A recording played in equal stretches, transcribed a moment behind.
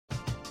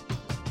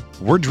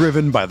We're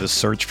driven by the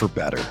search for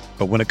better.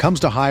 But when it comes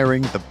to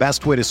hiring, the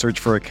best way to search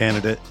for a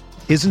candidate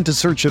isn't to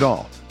search at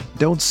all.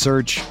 Don't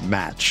search,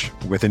 match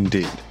with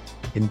Indeed.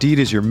 Indeed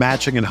is your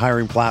matching and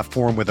hiring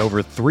platform with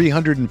over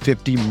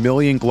 350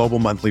 million global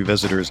monthly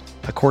visitors,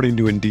 according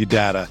to Indeed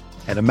data,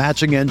 and a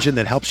matching engine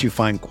that helps you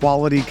find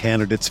quality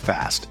candidates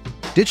fast.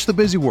 Ditch the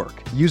busy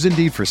work. Use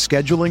Indeed for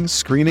scheduling,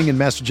 screening, and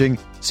messaging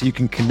so you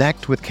can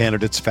connect with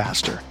candidates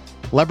faster.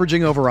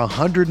 Leveraging over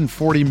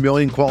 140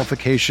 million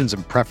qualifications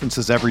and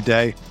preferences every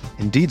day,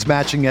 Indeed's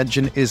matching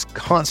engine is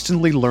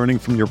constantly learning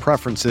from your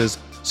preferences,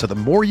 so the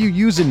more you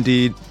use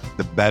Indeed,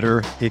 the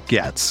better it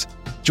gets.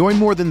 Join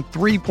more than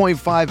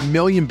 3.5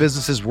 million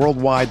businesses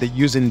worldwide that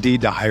use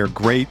Indeed to hire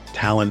great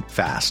talent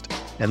fast.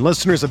 And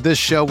listeners of this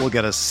show will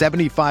get a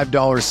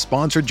 $75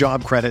 sponsored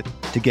job credit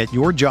to get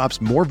your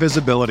jobs more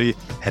visibility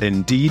at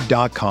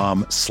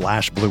Indeed.com/Blue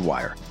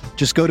Wire.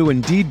 Just go to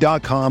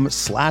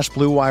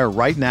Indeed.com/Blue Wire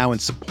right now and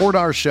support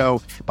our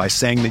show by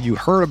saying that you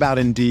heard about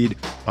Indeed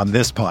on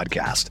this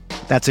podcast.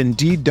 That's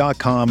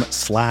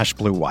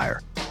Indeed.com/Blue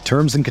Wire.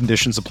 Terms and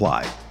conditions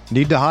apply.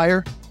 Need to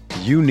hire?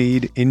 You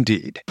need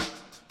Indeed.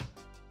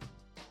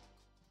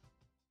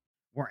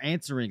 We're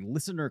answering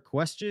listener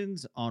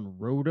questions on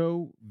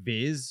Roto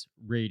Viz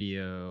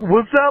Radio.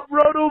 What's up,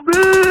 Roto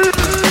Viz?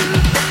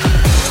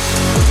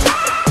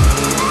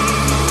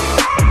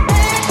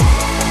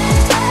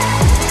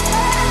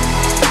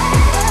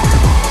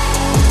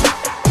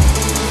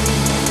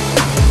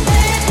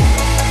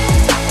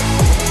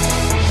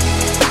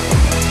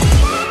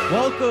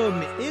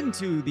 Welcome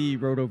into the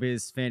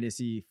RotoViz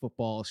Fantasy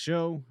Football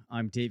Show.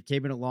 I'm Dave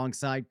Caban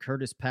alongside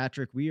Curtis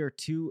Patrick. We are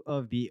two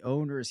of the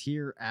owners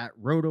here at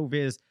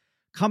RotoViz,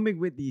 coming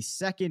with the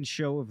second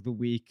show of the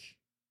week.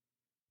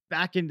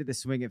 Back into the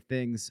swing of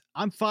things.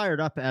 I'm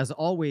fired up as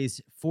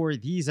always for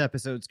these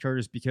episodes,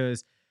 Curtis,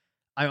 because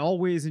I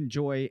always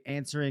enjoy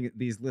answering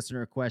these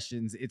listener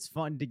questions. It's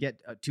fun to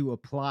get to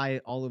apply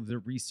all of the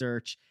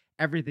research,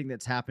 everything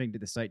that's happening to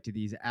the site, to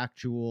these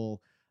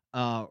actual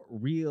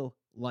real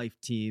life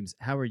teams.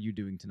 How are you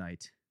doing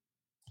tonight?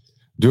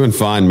 Doing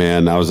fine,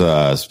 man. I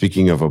was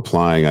speaking of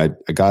applying, I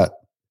got,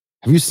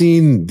 have you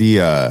seen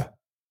the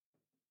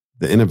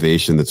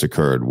innovation that's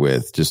occurred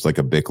with just like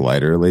a Bic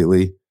lighter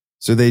lately?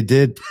 So they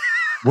did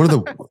one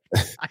of the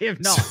I have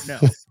not, no.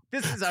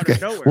 This is out of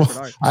nowhere.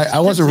 Well,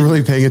 I wasn't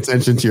really paying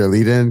attention to your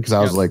lead in because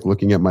I was like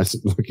looking at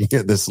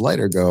this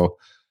lighter go.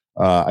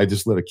 I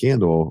just lit a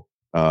candle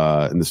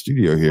in the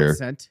studio here.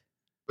 Scent?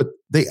 But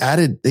they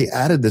added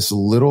this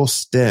little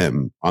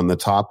stem on the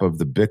top of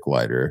the Bic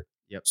lighter.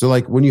 Yep. So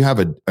like when you have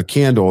a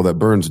candle that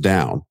burns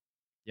down.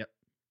 Yep.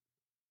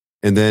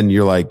 And then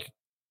you're like,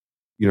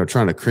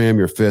 trying to cram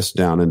your fist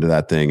down into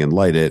that thing and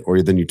light it,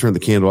 or then you turn the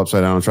candle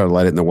upside down and try to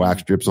light it and the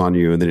wax drips on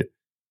you. And then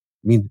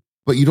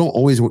but you don't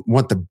always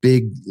want the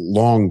big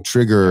long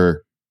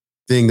trigger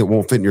thing that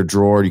won't fit in your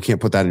drawer. You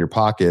can't put that in your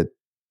pocket.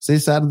 So they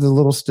just added the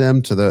little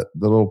stem to the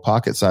little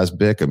pocket sized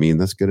Bic.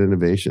 That's good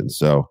innovation.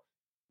 So,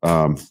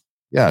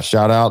 yeah,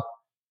 shout out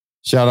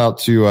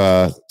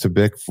to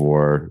Bic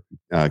for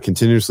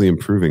continuously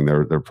improving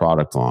their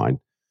product line.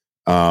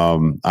 I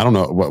don't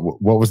know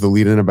what was the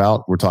lead in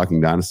about. We're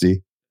talking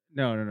Dynasty.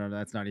 No.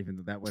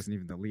 That wasn't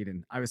even the lead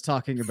in. I was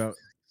talking about.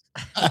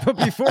 But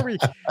before we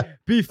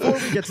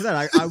get to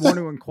that, I want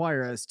to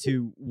inquire as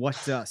to what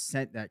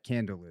scent that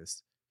candle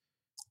is.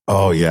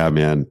 Oh yeah,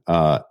 man.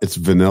 It's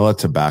vanilla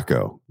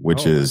tobacco,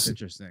 which is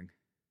interesting.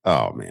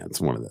 Oh man,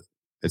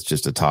 it's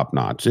just a top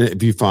notch.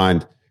 If you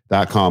find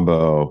that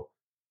combo,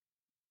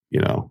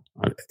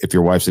 if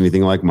your wife's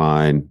anything like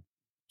mine,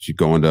 she'd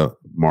go into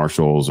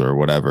Marshall's or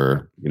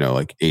whatever,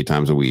 like 8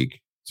 times a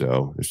week.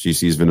 So if she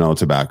sees vanilla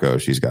tobacco,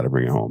 she's got to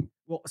bring it home.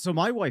 Well, so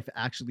my wife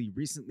actually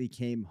recently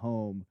came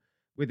home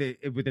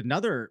with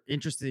another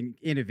interesting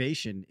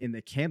innovation in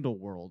the candle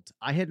world.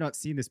 I had not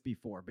seen this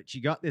before, but she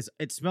got this.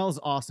 It smells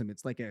awesome.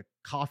 It's like a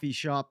coffee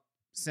shop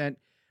scent,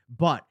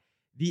 but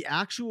the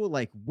actual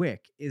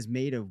wick is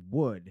made of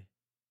wood.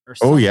 Or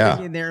something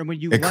in there, and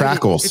when you it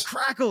crackles. It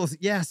crackles.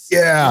 Yes.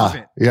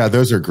 Yeah. Yeah.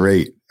 Those are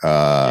great.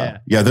 Yeah,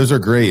 those are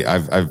great.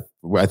 I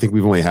think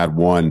we've only had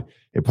one.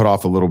 It put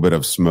off a little bit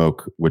of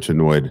smoke, which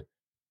annoyed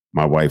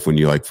my wife when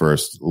you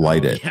first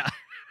light it. Yeah.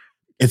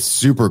 It's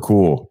super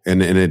cool.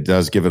 And it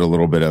does give it a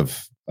little bit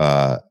of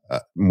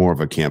more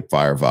of a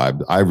campfire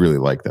vibe. I really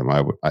like them.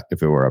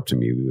 If it were up to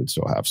me, we would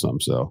still have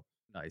some. So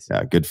nice.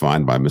 Yeah. Good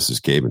find by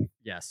Mrs. Caban.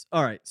 Yes.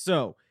 All right.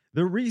 So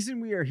the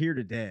reason we are here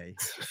today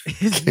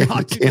is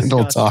not to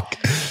candle talk.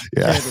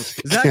 Yeah. Candles.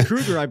 Zach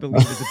Kruger, I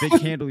believe, is a big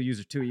candle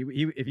user too.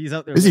 If he's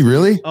out there, is he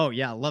really? Oh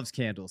yeah, loves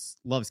candles.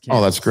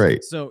 Oh, that's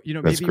great. So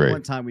maybe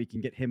one time we can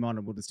get him on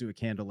and we'll just do a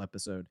candle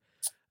episode.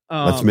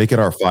 Let's make it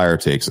our fire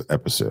takes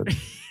episode.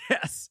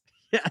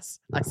 Yes.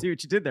 I see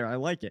what you did there. I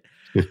like it.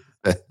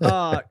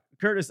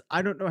 Curtis,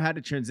 I don't know how to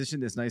transition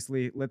this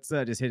nicely. Let's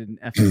just hit an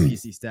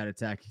FFPC stat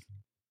attack.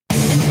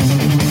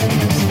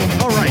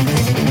 All right.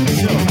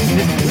 So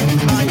this will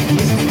tie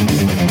into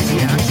the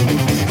actual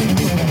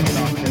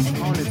talk that's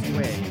on its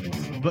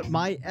way. But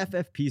my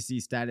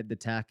FFPC stat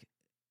attack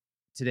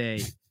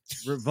today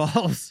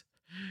revolves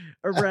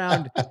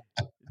around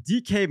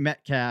DK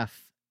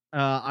Metcalf.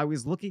 I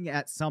was looking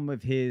at some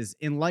of his,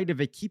 in light of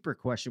a keeper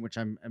question, which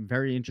I'm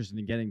very interested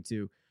in getting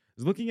to. I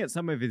was looking at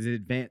some of his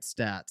advanced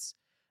stats.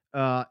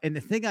 And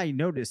the thing I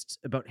noticed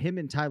about him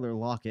and Tyler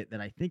Lockett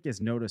that I think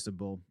is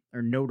noticeable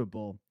or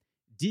notable,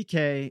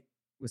 DK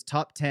was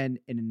top 10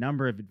 in a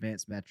number of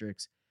advanced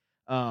metrics.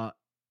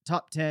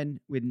 Top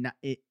 10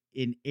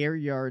 in air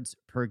yards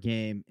per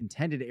game,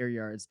 intended air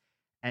yards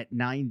at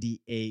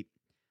 98.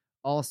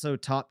 Also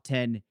top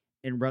 10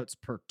 in routes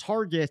per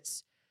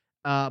targets.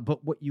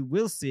 But what you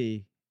will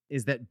see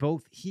is that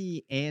both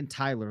he and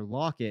Tyler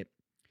Lockett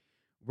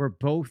were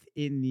both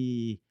in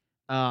the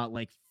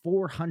like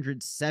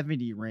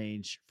 470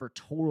 range for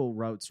total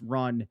routes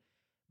run.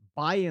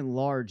 By and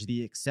large,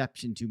 the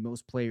exception to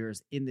most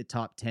players in the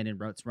top 10 in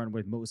routes run,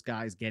 with most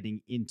guys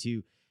getting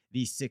into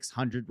the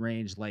 600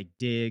 range like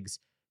Diggs,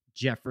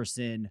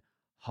 Jefferson,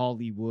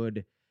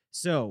 Hollywood.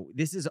 So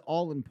this is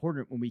all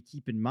important when we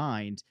keep in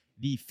mind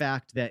the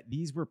fact that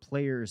these were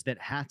players that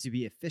had to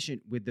be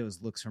efficient with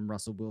those looks from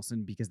Russell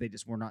Wilson because they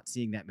just were not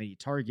seeing that many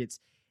targets.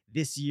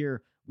 This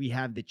year, we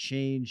have the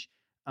change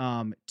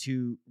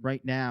to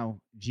right now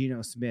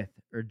Geno Smith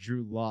or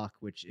Drew Lock,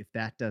 which if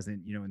that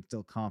doesn't,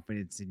 instill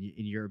confidence in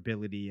your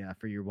ability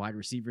for your wide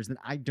receivers, then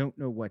I don't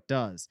know what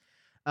does.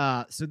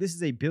 So this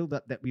is a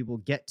buildup that we will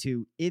get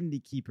to in the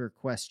keeper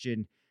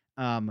question.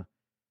 But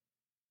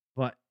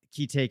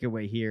key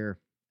takeaway here,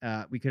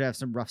 we could have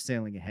some rough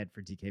sailing ahead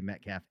for DK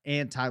Metcalf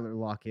and Tyler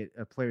Lockett,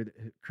 a player that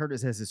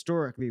Curtis has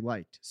historically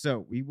liked.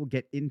 So we will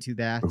get into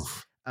that.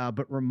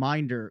 But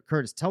reminder,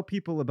 Curtis, tell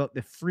people about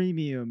the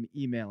freemium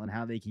email and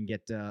how they can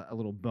get a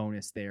little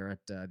bonus there at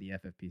the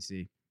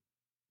FFPC.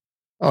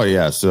 Oh,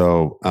 yeah.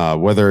 So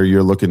whether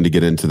you're looking to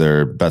get into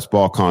their best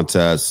ball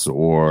contests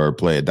or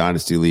play a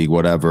dynasty league,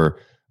 whatever,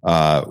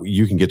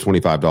 you can get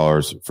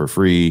 $25 for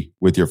free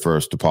with your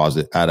first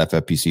deposit at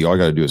FFPC. All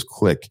you got to do is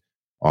click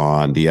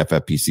on the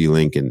FFPC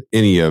link in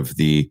any of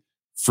the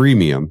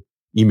freemium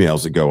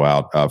emails that go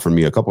out from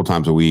me a couple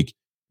times a week,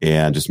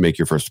 and just make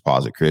your first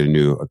deposit, create a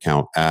new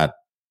account at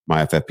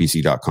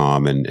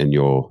myffpc.com, and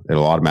it'll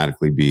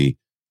automatically be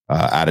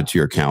added to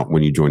your account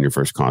when you join your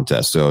first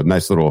contest. So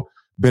nice little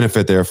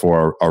benefit there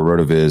for our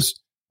RotoViz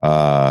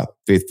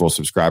faithful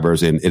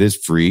subscribers. And it is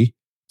free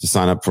to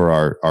sign up for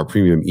our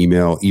premium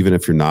email. Even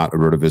if you're not a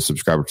RotoViz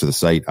subscriber to the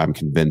site, I'm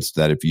convinced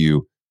that if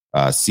you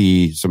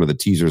see some of the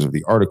teasers of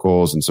the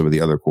articles and some of the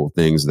other cool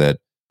things that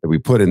we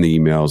put in the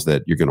emails,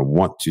 that you're going to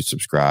want to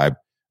subscribe.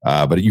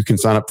 But you can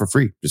sign up for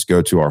free. Just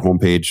go to our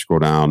homepage, scroll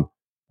down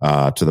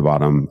to the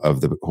bottom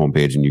of the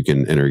homepage, and you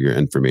can enter your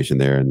information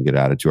there and get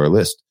added to our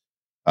list.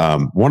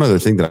 One other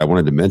thing that I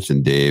wanted to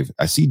mention, Dave,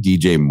 I see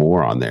DJ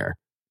Moore on there.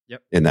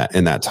 Yep. In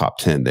that top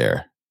 10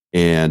 there.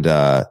 And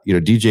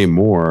DJ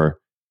Moore,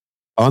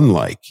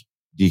 unlike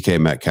DK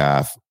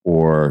Metcalf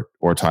or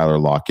Tyler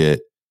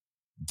Lockett,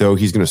 though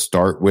he's going to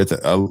start with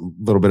a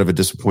little bit of a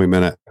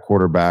disappointment at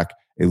quarterback,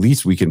 at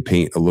least we can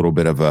paint a little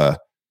bit of a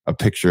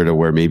picture to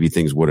where maybe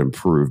things would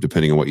improve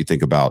depending on what you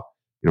think about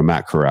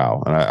Matt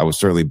Corral. And I was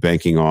certainly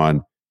banking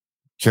on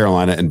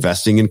Carolina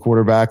investing in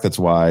quarterback. That's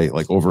why,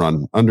 like, over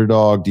on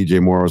Underdog,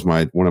 DJ Moore was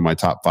one of my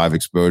top 5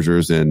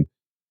 exposures in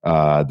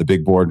the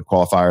big board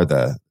qualifier,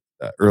 the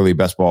early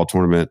best ball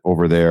tournament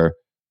over there.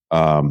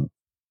 I'm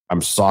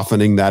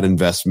softening that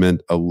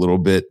investment a little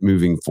bit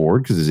moving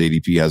forward because his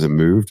ADP hasn't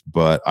moved,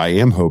 but I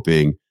am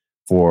hoping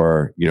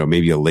for,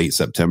 maybe a late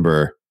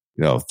September,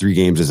 3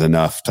 games is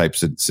enough type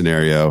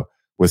scenario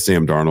with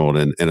Sam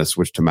Darnold and a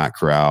switch to Matt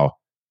Corral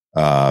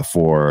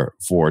for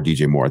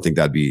DJ Moore. I think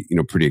that'd be,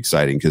 pretty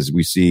exciting because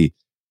we see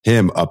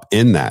him up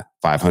in that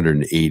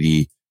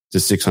 580 to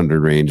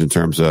 600 range in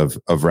terms of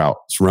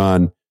routes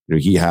run.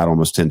 He had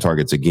almost 10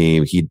 targets a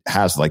game. He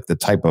has like the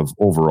type of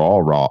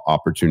overall raw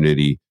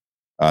opportunity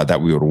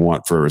that we would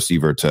want for a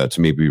receiver to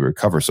maybe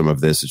recover some of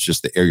this. It's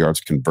just the air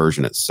yards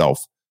conversion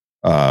itself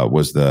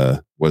was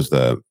the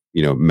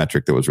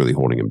metric that was really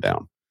holding him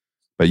down.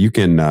 But you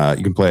can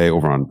play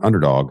over on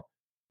Underdog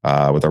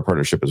with our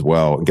partnership as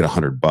well and get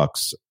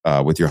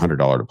 $100 with your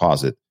 $100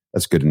 deposit.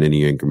 That's good in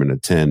any increment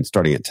of 10,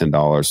 starting at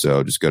 $10.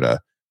 So just go to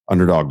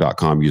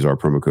underdog.com, use our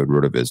promo code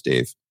RotoViz,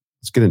 Dave.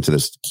 Let's get into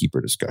this keeper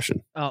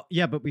discussion.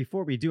 Yeah, but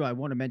before we do, I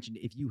want to mention,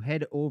 if you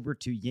head over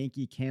to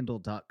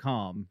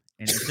yankeecandle.com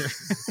and enter...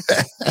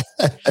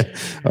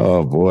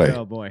 Oh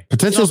boy.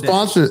 Potential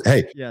sponsors.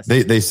 Hey, yes.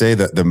 They say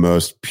that the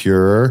most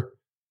pure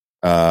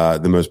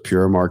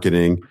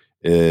marketing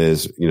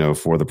is,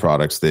 for the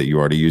products that you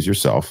already use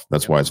yourself.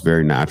 That's why it's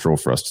very natural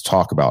for us to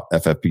talk about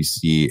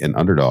FFPC and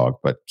Underdog,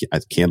 but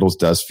Candles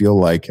does feel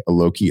like a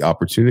low-key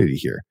opportunity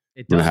here.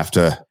 We're going to have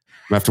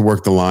to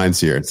work the lines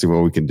here and see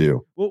what we can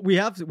do. Well, we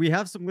have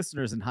some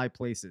listeners in high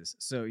places,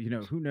 so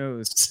who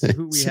knows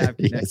who we have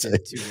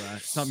connected to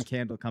some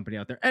candle company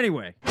out there.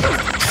 Anyway,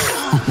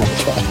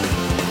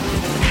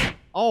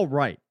 all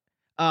right.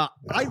 I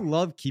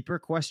love keeper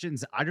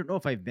questions. I don't know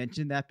if I've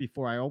mentioned that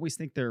before. I always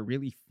think they're a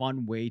really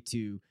fun way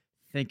to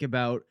think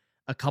about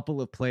a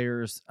couple of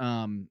players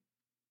in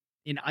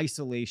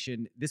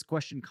isolation. This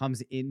question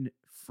comes in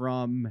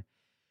from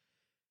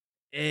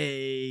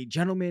a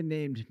gentleman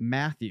named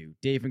Matthew.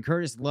 Dave and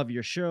Curtis, love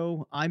your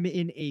show. I'm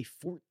in a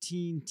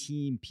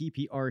 14-team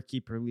PPR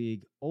keeper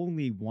league,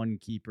 only one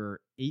keeper,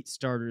 8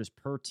 starters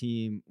per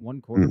team,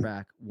 1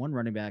 quarterback, 1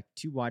 running back,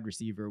 2 wide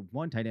receiver,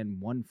 1 tight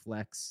end, 1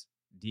 flex,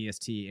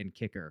 DST, and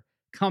kicker.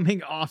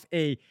 Coming off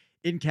a,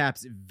 in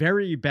caps,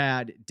 very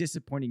bad,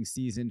 disappointing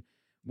season.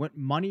 Went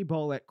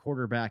Moneyball at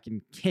quarterback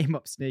and came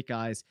up snake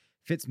eyes.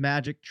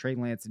 Fitzmagic, Trey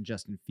Lance, and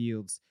Justin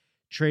Fields.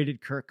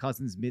 Traded Kirk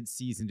Cousins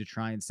mid-season to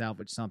try and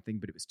salvage something,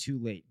 but it was too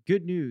late.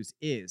 Good news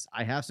is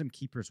I have some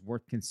keepers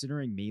worth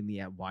considering, mainly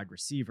at wide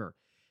receiver.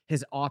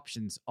 His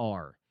options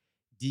are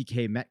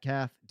DK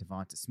Metcalf,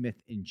 Devonta Smith,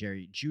 and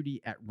Jerry Jeudy.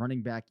 At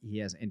running back, he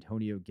has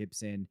Antonio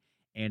Gibson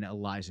and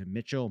Elijah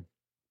Mitchell.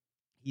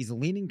 He's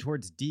leaning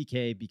towards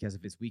DK because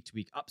of his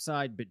week-to-week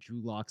upside, but Drew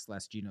Lock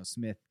 / Geno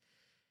Smith,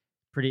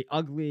 pretty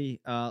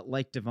ugly,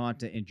 like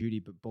Devonta and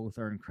Jeudy, but both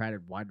are in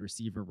crowded wide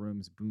receiver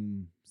rooms,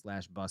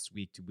 boom/bust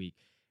week-to-week.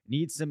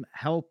 Needs some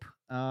help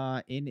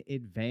in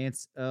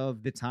advance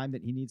of the time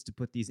that he needs to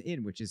put these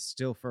in, which is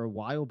still for a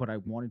while, but I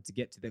wanted to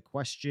get to the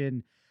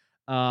question.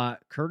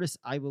 Curtis,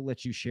 I will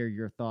let you share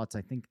your thoughts.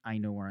 I think I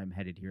know where I'm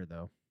headed here,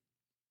 though.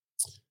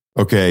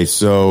 Okay,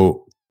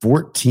 so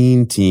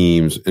 14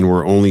 teams, and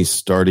we're only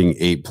starting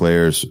 8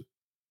 players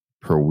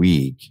per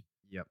week.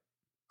 Yep.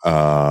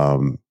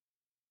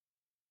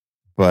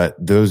 But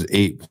those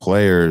 8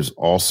 players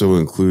also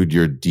include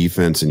your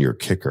defense and your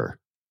kicker.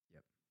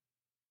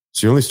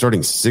 So you're only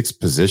starting 6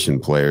 position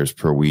players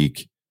per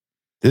week.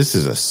 This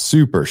is a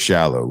super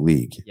shallow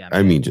league. Yeah,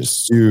 I mean,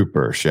 just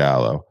super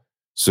shallow.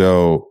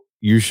 So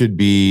you should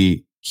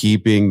be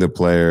keeping the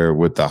player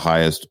with the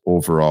highest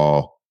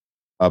overall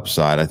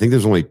upside. I think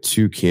there's only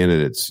 2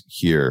 candidates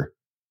here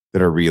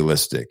that are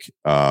realistic.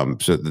 So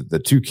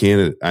the 2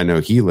 candidates, I know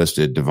he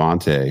listed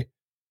Devontae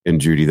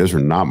and Jeudy. Those are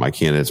not my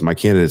candidates. My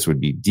candidates would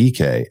be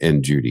DK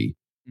and Jeudy.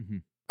 Mm-hmm.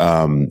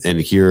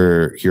 And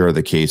here are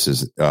the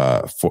cases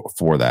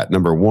for that.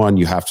 Number 1,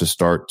 you have to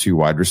start 2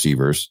 wide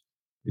receivers,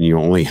 and you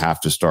only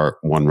have to start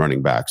 1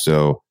 running back.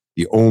 So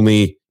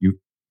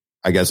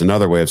I guess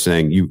another way of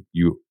saying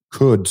you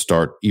could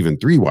start even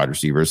 3 wide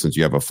receivers since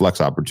you have a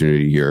flex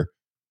opportunity here.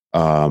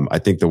 I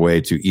think the way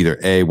to either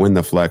A, win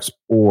the flex,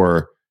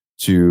 or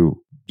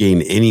to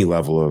gain any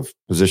level of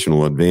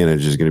positional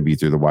advantage is going to be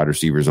through the wide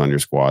receivers on your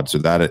squad. So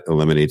that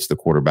eliminates the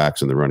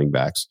quarterbacks and the running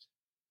backs.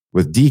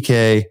 With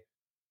DK,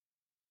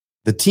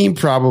 the team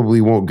probably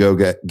won't go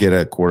get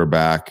a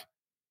quarterback.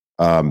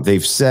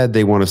 They've said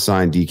they want to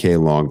sign DK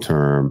long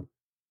term,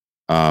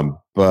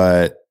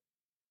 but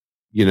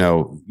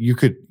you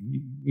could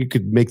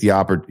make the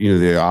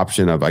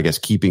option of, I guess,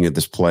 keeping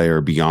this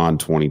player beyond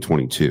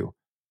 2022.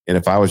 And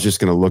if I was just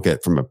going to look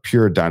at from a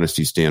pure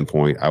dynasty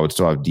standpoint, I would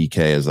still have DK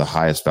as the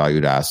highest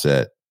valued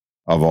asset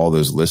of all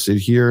those listed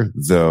here.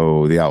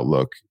 Though the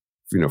outlook,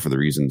 for the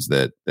reasons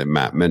that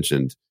Matt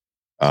mentioned,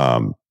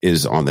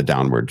 is on the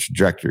downward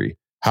trajectory.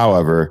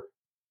 However,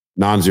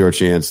 non-zero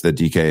chance that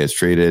DK is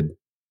traded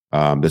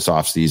this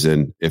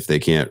offseason if they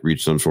can't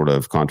reach some sort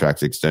of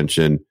contract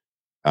extension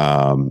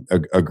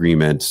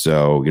agreement.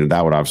 So,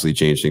 that would obviously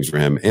change things for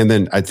him. And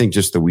then I think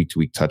just the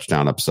week-to-week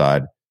touchdown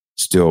upside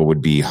still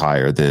would be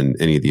higher than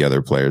any of the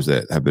other players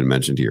that have been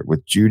mentioned here.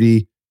 With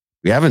Jeudy,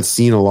 we haven't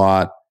seen a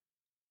lot,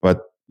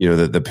 but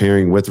the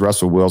pairing with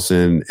Russell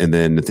Wilson and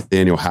then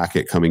Nathaniel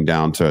Hackett coming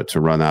down to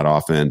run that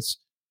offense.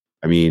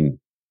 I mean,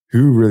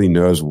 who really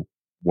knows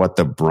what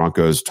the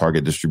Broncos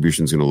target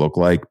distribution is going to look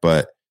like?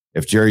 But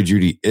if Jerry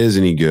Jeudy is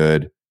any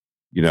good,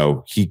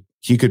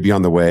 he could be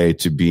on the way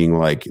to being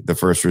like the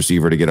first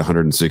receiver to get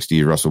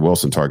 160 Russell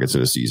Wilson targets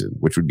in a season,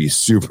 which would be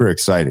super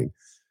exciting.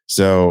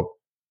 So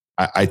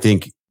I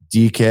think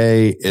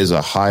DK is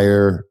a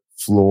higher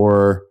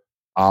floor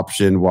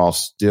option while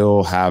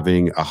still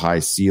having a high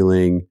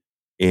ceiling.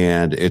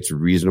 And it's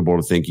reasonable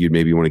to think you'd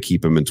maybe want to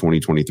keep him in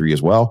 2023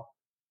 as well.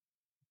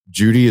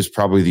 Jeudy is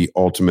probably the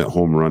ultimate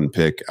home run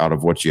pick out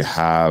of what you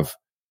have,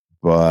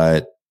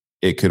 but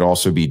it could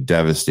also be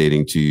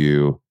devastating to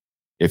you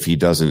if he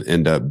doesn't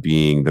end up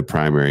being the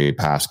primary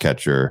pass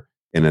catcher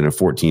and in a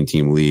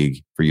 14-team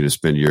league for you to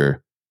spend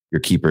your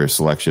keeper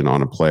selection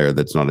on a player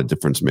that's not a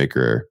difference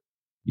maker.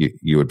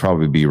 You would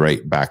probably be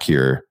right back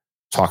here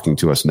talking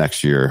to us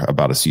next year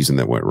about a season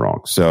that went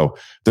wrong. So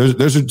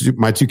those are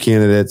my 2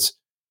 candidates.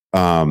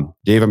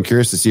 Dave, I'm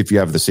curious to see if you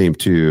have the same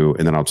 2,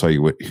 and then I'll tell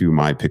you who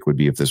my pick would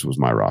be if this was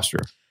my roster.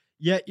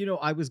 Yeah,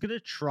 I was going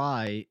to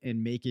try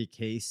and make a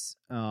case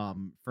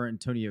for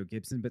Antonio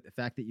Gibson, but the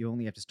fact that you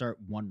only have to start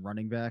 1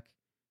 running back.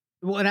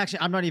 Well, and actually,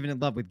 I'm not even in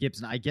love with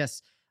Gibson. I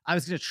guess I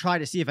was going to try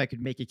to see if I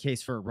could make a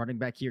case for a running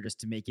back here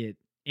just to make it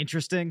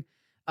interesting.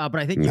 But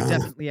I think you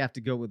definitely have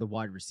to go with the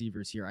wide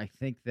receivers here. I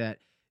think that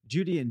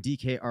Jeudy and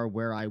DK are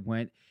where I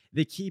went.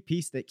 The key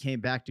piece that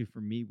came back to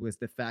for me was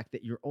the fact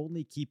that you're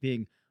only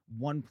keeping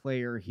 1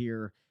 player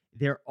here.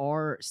 There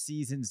are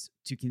seasons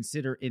to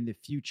consider in the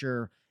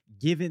future,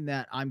 given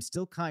that I'm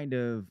still kind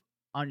of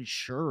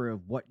unsure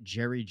of what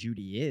Jerry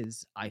Jeudy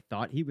is. I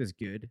thought he was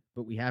good,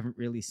 but we haven't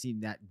really seen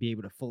that be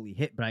able to fully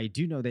hit. But I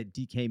do know that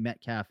DK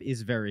Metcalf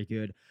is very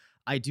good.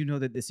 I do know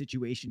that the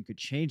situation could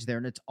change there.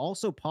 And it's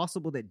also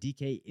possible that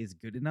DK is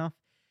good enough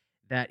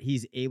that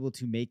he's able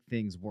to make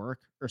things work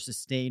or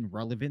sustain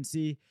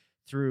relevancy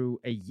through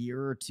a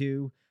year or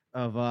two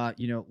of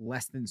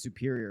less than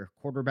superior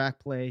quarterback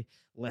play,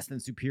 less than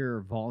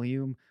superior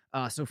volume.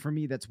 So for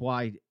me, that's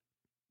why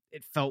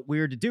it felt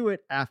weird to do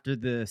it after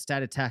the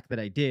stat attack that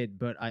I did,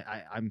 but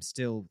I'm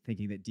still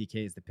thinking that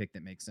DK is the pick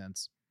that makes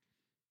sense.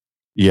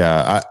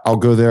 Yeah, I'll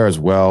go there as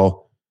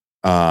well.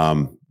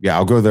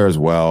 I'll go there as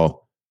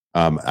well.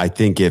 I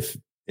think if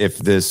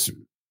this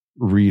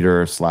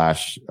reader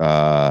slash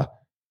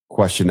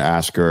question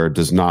asker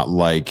does not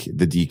like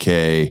the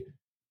DK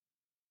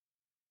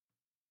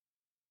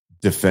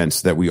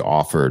defense that we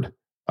offered,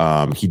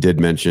 he did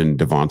mention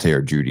Devontae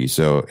or Judy.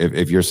 So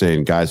if you're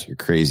saying, guys, you're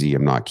crazy,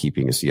 I'm not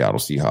keeping a Seattle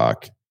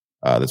Seahawk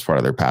that's part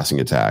of their passing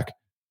attack,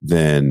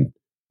 then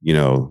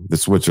the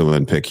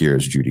Switzerland pick here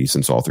is Judy,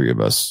 since all three of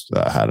us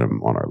had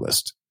him on our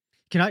list.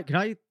 Can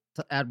I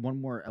add one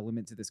more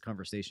element to this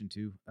conversation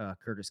too,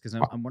 Curtis? Because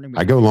I'm wondering.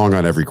 I go long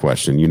on every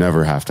question. You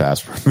never have to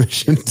ask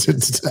permission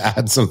to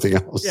add something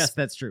else. Yes,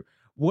 that's true.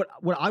 What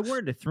I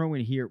wanted to throw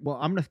in here, well,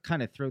 I'm going to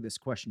kind of throw this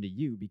question to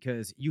you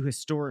because you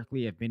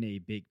historically have been a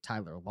big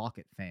Tyler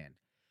Lockett fan.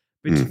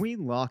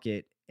 Between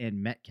Lockett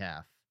and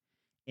Metcalf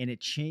and a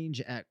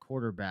change at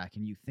quarterback,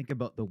 and you think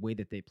about the way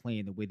that they play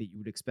and the way that you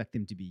would expect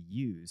them to be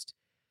used,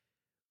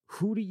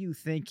 who do you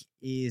think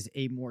is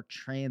a more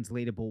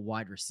translatable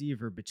wide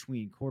receiver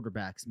between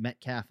quarterbacks,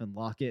 Metcalf and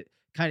Lockett?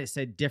 Kind of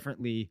said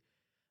differently,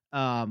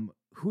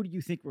 who do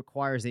you think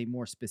requires a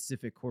more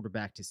specific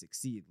quarterback to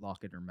succeed,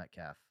 Lockett or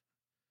Metcalf?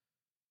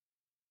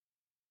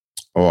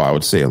 Oh, I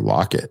would say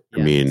Lockett. Yeah,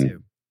 I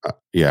mean,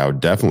 I would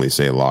definitely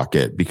say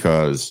Lockett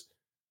because,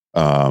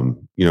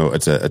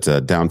 it's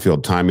a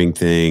downfield timing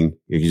thing.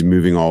 He's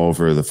moving all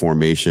over the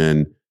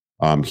formation.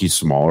 He's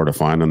smaller to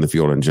find on the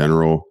field in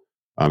general.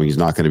 He's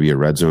not going to be a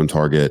red zone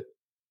target.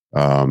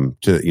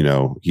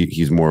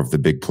 He's more of the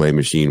big play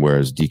machine,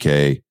 whereas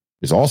DK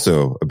is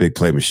also a big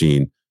play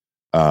machine.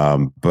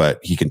 But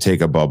he can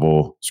take a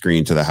bubble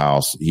screen to the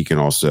house. He can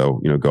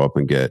also, go up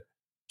and get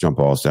jump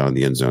balls down in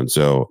the end zone.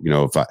 So,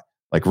 if I,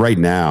 like right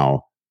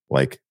now,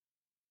 as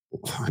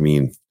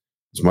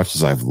much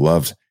as I've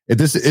loved it,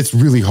 it's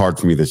really hard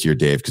for me this year,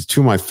 Dave, because two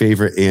of my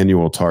favorite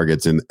annual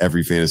targets in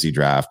every fantasy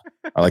draft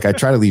are I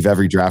try to leave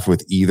every draft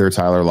with either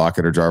Tyler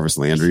Lockett or Jarvis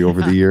Landry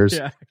over the years.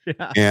 Yeah.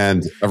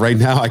 And right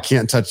now I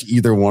can't touch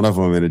either one of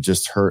them. And it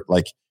just hurt.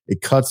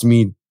 It cuts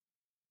me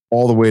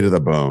all the way to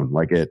the bone.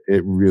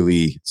 It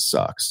really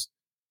sucks.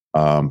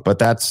 But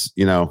that's,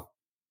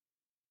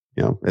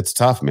 it's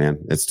tough, man.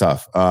 It's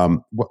tough.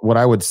 What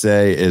I would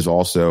say is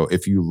also,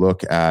 if you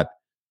look at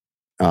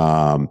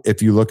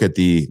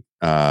the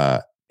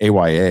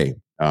AYA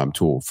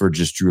tool for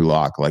just Drew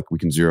Lock, we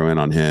can zero in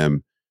on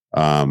him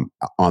on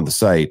the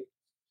site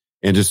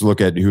and just look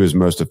at who his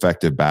most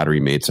effective battery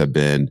mates have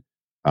been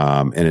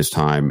in his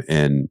time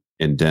in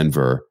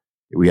Denver.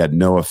 We had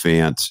Noah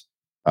Fant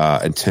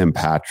and Tim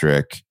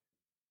Patrick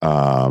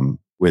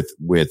with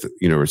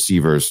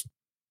receivers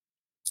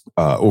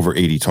over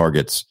 80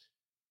 targets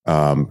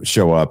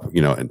show up,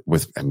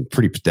 with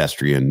pretty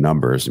pedestrian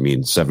numbers.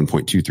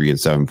 7.23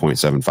 and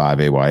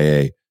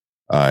 7.75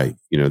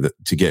 AYA.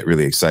 To get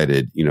really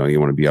excited, you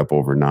want to be up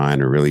over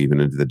 9 or really even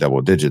into the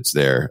double digits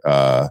there.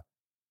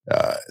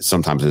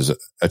 Sometimes is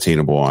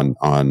attainable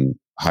on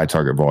high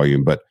target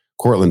volume, but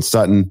Cortland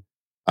Sutton,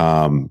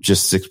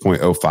 just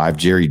 6.05,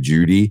 Jerry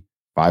Jeudy,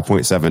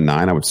 5.79.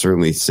 I would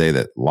certainly say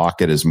that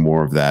Lockett is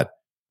more of that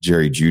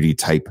Jerry Jeudy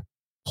type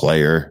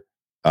player.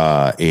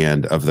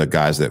 And of the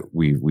guys that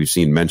we've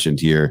seen mentioned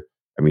here,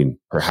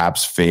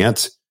 perhaps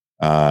Fant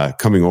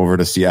coming over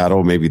to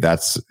Seattle, maybe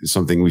that's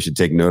something we should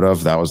take note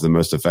of. That was the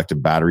most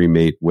effective battery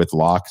mate with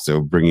Lock.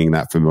 So bringing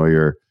that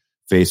familiar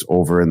face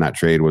over in that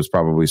trade was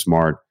probably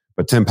smart.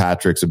 But Tim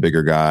Patrick's a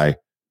bigger guy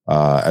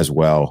as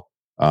well,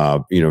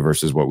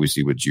 versus what we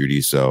see with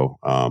Jeudy. So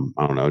I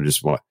don't know,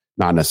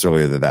 not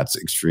necessarily that's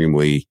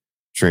extremely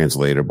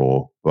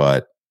translatable,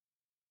 but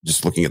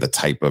just looking at the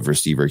type of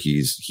receiver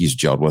he's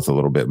gelled with a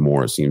little bit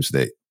more, it seems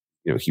that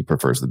he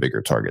prefers the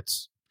bigger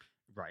targets.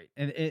 Right,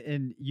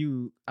 and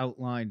you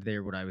outlined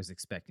there what I was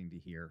expecting to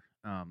hear.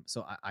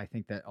 So I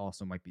think that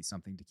also might be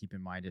something to keep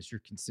in mind as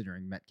you're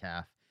considering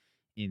Metcalf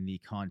in the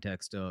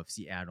context of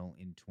Seattle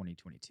in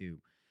 2022.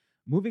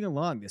 Moving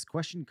along, this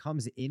question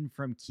comes in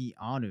from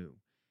Keanu.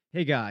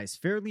 Hey guys,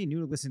 fairly new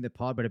to listening to the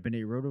pod, but I've been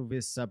a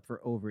RotoViz sub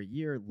for over a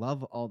year.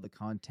 Love all the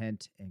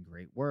content and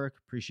great work.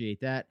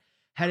 Appreciate that.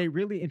 Had a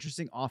really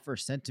interesting offer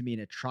sent to me in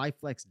a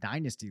Triflex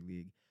Dynasty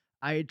League.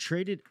 I had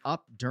traded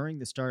up during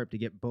the startup to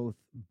get both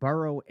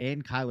Burrow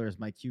and Kyler as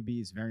my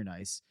QBs. Very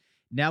nice.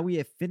 Now we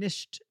have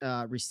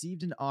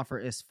received an offer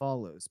as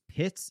follows.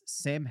 Pitts,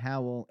 Sam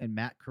Howell, and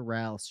Matt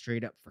Corral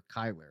straight up for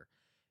Kyler.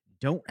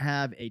 Don't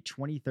have a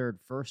 23rd,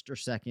 first or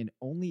second.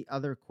 Only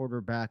other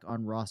quarterback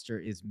on roster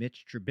is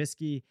Mitch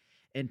Trubisky,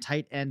 and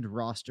tight end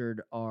rostered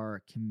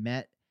are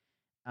Kmet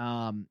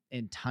and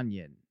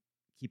Tunyon.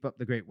 Keep up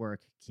the great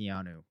work,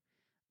 Keanu.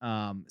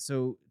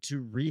 So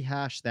to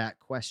rehash that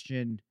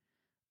question,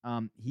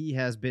 He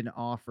has been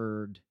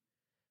offered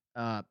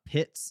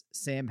Pitts,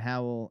 Sam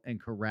Howell,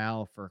 and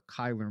Corral for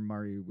Kyler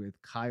Murray, with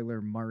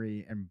Kyler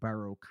Murray and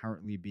Burrow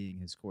currently being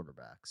his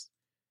quarterbacks.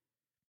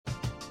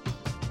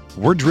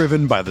 We're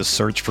driven by the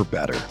search for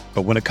better.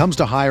 But when it comes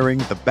to hiring,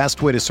 the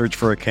best way to search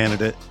for a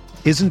candidate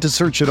isn't to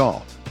search at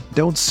all.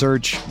 Don't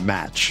search,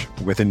 match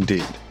with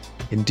Indeed.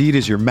 Indeed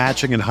is your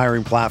matching and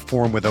hiring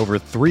platform with over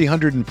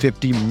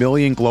 350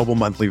 million global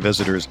monthly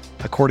visitors,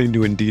 according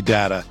to Indeed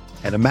data,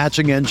 and a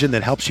matching engine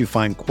that helps you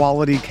find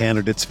quality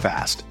candidates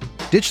fast.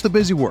 Ditch the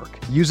busy work.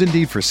 Use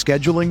Indeed for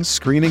scheduling,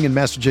 screening, and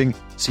messaging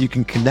so you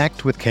can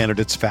connect with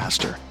candidates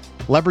faster.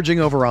 Leveraging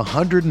over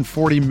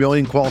 140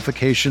 million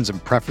qualifications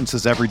and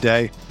preferences every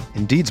day,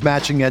 Indeed's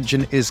matching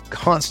engine is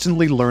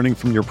constantly learning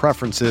from your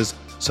preferences,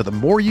 so the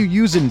more you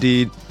use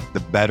Indeed, the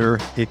better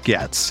it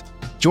gets.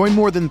 Join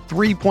more than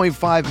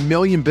 3.5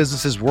 million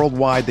businesses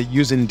worldwide that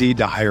use Indeed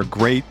to hire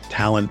great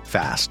talent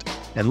fast.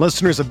 And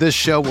listeners of this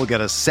show will get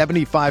a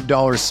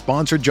 $75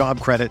 sponsored job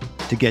credit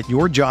to get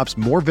your jobs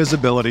more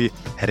visibility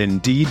at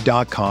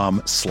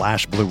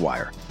Indeed.com/Blue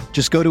Wire.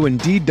 Just go to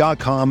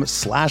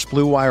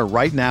Indeed.com/Blue Wire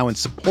right now and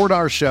support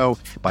our show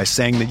by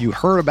saying that you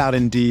heard about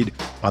Indeed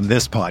on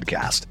this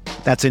podcast.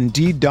 That's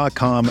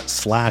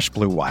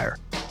Indeed.com/Blue Wire.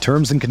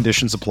 Terms and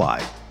conditions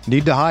apply.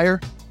 Need to hire?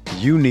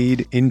 You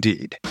need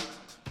Indeed.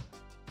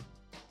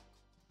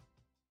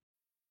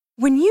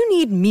 When you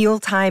need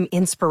mealtime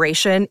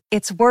inspiration,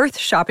 it's worth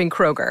shopping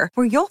Kroger,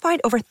 where you'll find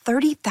over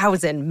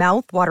 30,000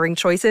 mouth-watering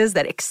choices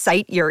that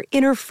excite your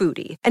inner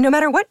foodie. And no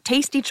matter what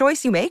tasty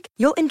choice you make,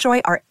 you'll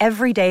enjoy our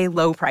everyday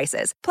low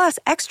prices, plus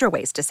extra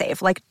ways to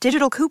save, like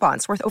digital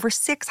coupons worth over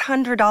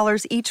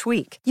 $600 each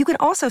week. You can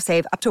also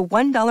save up to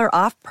 $1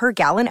 off per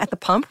gallon at the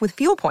pump with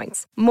fuel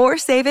points. More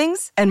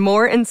savings and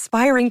more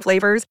inspiring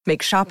flavors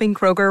make shopping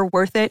Kroger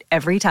worth it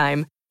every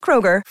time.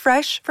 Kroger,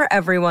 fresh for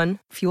everyone.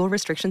 Fuel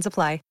restrictions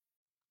apply.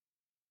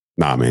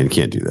 Nah, man, you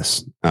can't do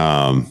this.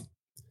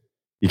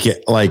 You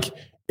can't, like,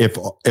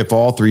 if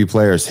all three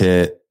players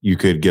hit, you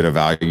could get a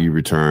value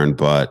return.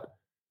 But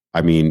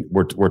I mean,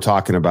 we're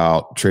talking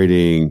about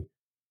trading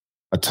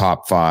a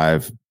top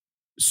 5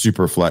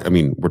 super flex. I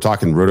mean, we're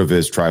talking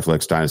RotoViz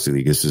Triflex Dynasty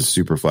League. This is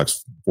super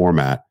flex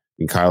format,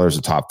 and Kyler's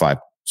a top 5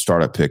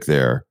 startup pick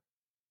there.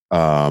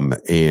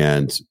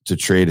 And to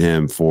trade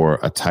him for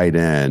a tight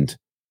end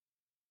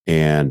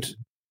and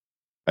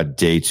a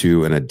day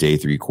 2 and a day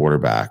 3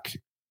 quarterback,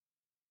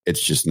 it's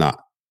just not.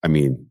 I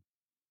mean,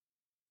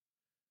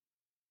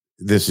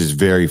 this is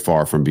very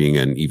far from being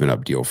an even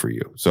up deal for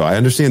you. So I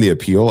understand the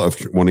appeal of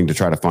wanting to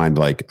try to find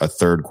like a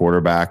third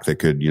quarterback that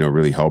could,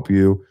 really help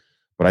you.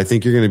 But I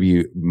think you're going to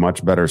be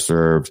much better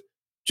served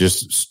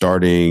just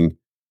starting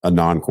a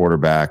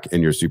non-quarterback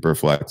in your super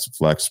flex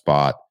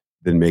spot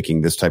than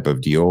making this type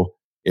of deal.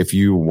 If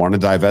you want to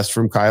divest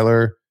from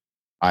Kyler,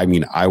 I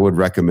mean, I would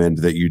recommend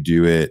that you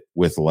do it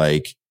with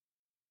like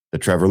the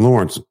Trevor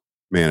Lawrence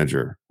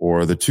manager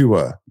or the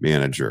Tua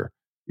manager,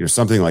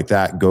 something like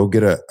that. Go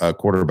get a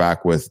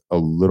quarterback with a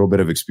little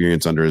bit of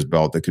experience under his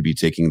belt that could be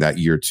taking that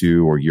year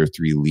 2 or year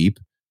 3 leap.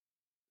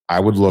 I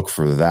would look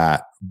for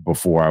that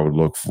before I would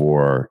look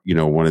for,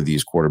 one of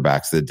these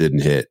quarterbacks that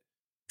didn't hit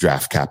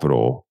draft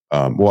capital.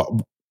 Well,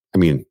 I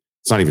mean,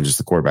 it's not even just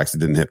the quarterbacks that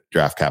didn't hit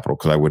draft capital,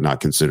 because I would not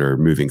consider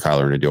moving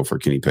Kyler in a deal for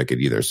Kenny Pickett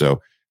either. So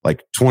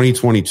like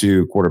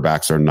 2022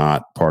 quarterbacks are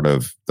not part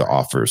of the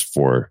offers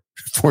for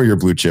your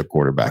blue chip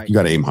quarterback. Right. You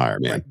got to aim higher,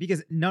 man. Right.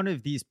 Because none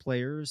of these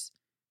players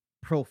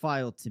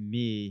profile to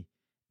me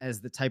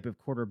as the type of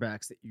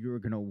quarterbacks that you're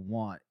going to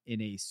want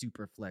in a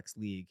super flex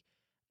league.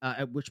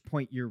 At which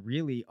point you're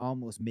really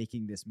almost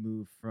making this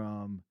move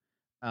from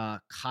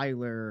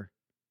Kyler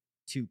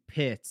to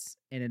Pitts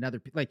and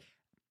another. Like,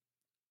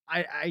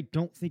 I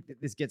don't think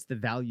that this gets the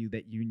value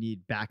that you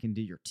need back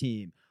into your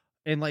team.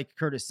 And like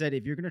Curtis said,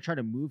 if you're going to try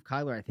to move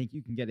Kyler, I think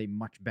you can get a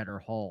much better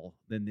haul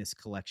than this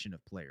collection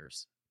of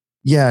players.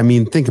 Yeah, I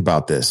mean, think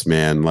about this,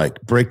 man.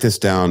 Like, break this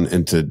down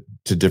into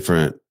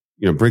different,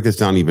 break this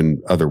down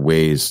even other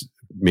ways.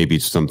 Maybe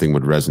something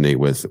would resonate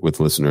with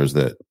listeners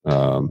that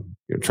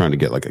you're trying to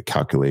get like a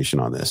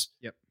calculation on this.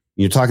 Yep.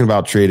 You're talking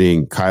about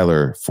trading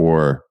Kyler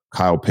for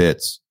Kyle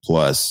Pitts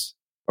plus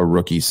a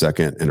rookie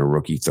second and a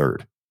rookie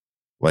third.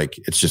 Like,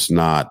 it's just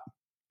not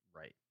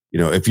right.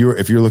 If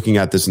you're looking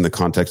at this in the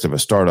context of a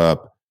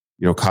startup,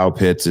 Kyle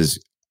Pitts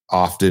is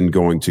often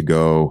going to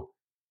go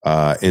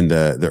in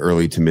the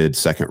early to mid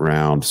second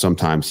round.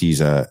 Sometimes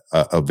he's a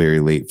very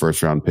late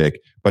first round pick.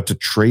 But to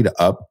trade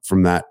up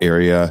from that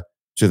area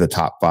to the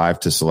top 5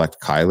 to select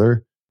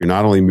Kyler, you're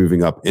not only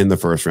moving up in the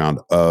first round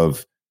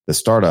of the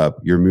startup,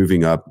 you're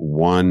moving up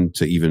 1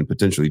 to even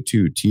potentially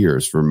 2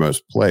 tiers for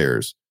most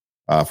players,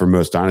 for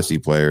most dynasty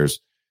players.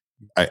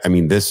 I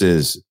mean, this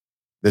is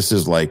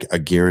like a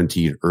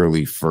guaranteed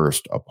early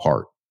first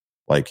apart.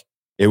 Like,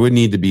 it would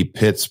need to be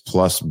Pitts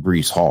plus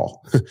Breece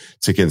Hall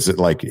to consider,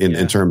 like,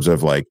 in terms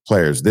of like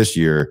players this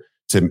year,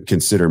 to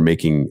consider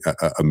making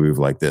a move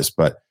like this.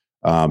 But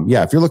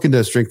if you're looking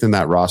to strengthen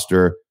that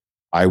roster,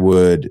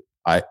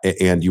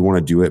 and you want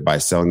to do it by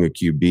selling a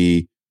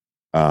QB,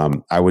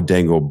 I would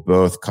dangle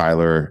both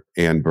Kyler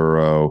and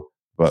Burrow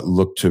but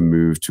look to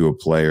move to a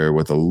player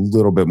with a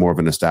little bit more of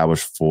an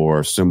established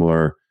floor,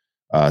 similar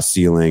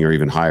ceiling or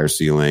even higher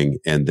ceiling,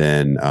 and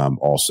then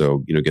also,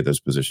 get those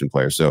position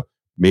players. So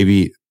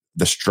maybe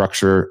the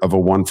structure of a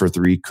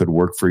 1-for-3 could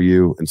work for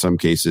you. In some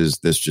cases,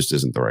 this just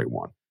isn't the right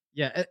one.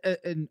 Yeah,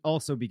 and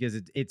also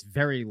because it's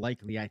very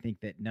likely, I think,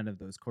 that none of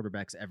those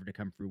quarterbacks ever to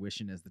come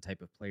fruition as the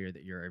type of player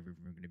that you're ever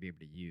going to be able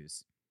to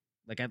use.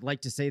 Like, I'd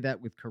like to say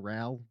that with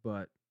Corral,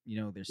 but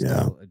there's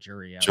still a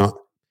jury out.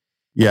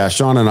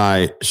 Sean and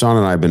I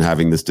have been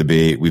having this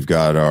debate. We've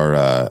got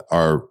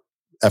our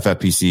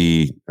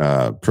FFPC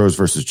Pros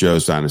versus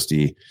Joe's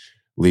Dynasty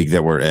League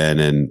that we're in,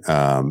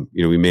 and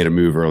we made a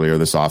move earlier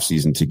this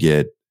offseason to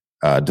get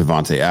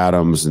Devontae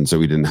Adams, and so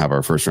we didn't have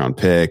our first round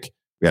pick.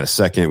 We had a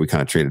second. We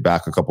kind of traded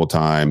back a couple of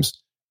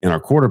times. And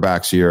our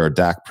quarterbacks here are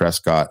Dak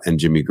Prescott and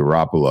Jimmy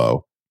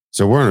Garoppolo.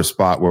 So we're in a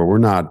spot where we're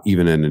not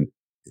even in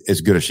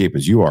as good a shape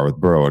as you are with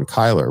Burrow and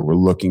Kyler. We're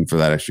looking for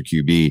that extra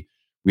QB.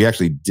 We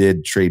actually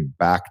did trade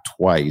back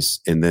twice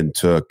and then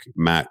took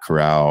Matt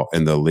Corral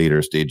in the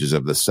later stages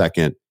of the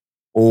second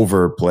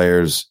over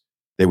players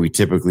that we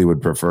typically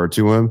would prefer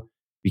to him.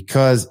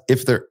 Because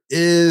if there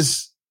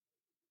is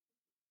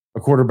a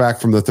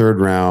quarterback from the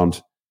third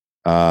round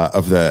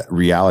of the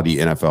reality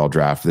NFL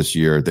draft this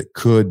year that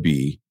could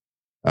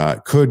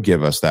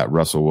give us that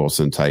Russell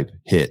Wilson type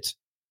hit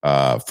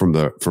from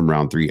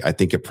round 3. I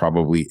think it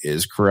probably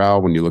is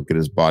Corral when you look at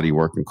his body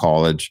work in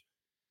college,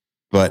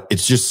 but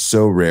it's just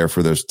so rare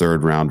for those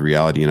third round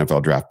reality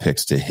NFL draft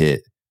picks to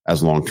hit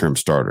as long-term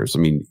starters. I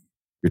mean,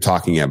 you're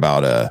talking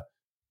about a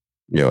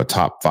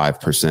top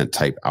 5%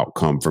 type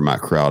outcome for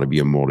Matt Corral to be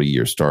a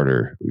multi-year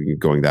starter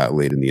going that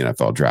late in the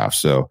NFL draft.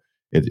 So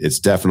it's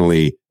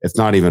definitely, it's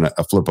not even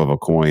a flip of a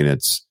coin.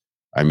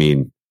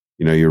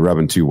 You're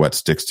rubbing two wet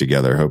sticks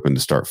together, hoping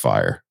to start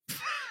fire.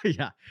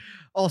 Yeah.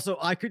 Also,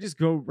 I could just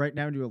go right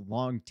now into a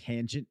long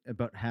tangent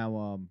about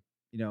how,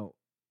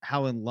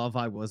 how in love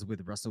I was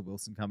with Russell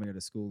Wilson coming out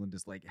of school and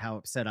just like how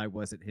upset I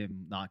was at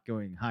him not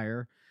going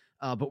higher.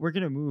 But we're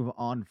going to move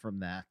on from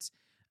that.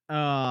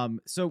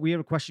 So we have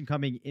a question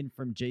coming in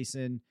from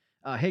Jason.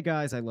 Hey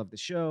guys, I love the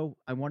show.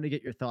 I want to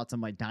get your thoughts on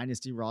my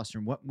dynasty roster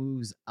and what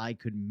moves I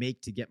could make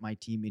to get my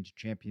team into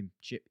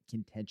championship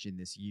contention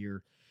this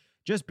year.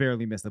 Just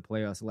barely missed the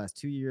playoffs the last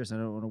 2 years. I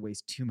don't want to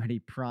waste too many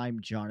prime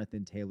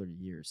Jonathan Taylor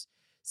years.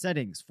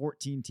 Settings,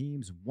 14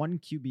 teams, 1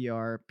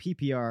 QBR,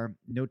 PPR,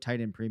 no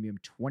tight end premium,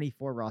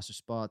 24 roster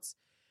spots,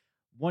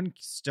 1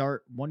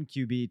 start, 1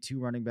 QB, 2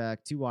 running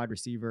back, 2 wide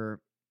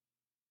receiver.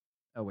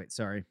 Oh, wait,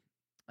 sorry.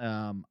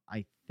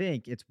 I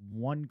think it's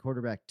 1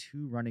 quarterback,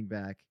 2 running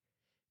back,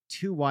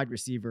 2 wide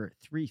receiver,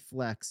 3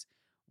 flex,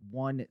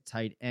 1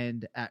 tight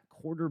end. At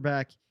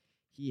quarterback,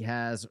 he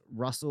has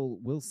Russell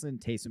Wilson,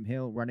 Taysom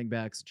Hill. Running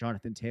backs,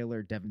 Jonathan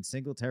Taylor, Devin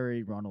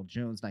Singletary, Ronald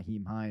Jones,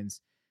 Nyheim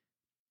Hines.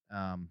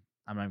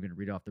 I'm not even going to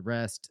read off the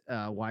rest.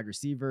 Wide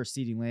receiver,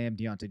 CeeDee Lamb,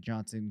 Deontay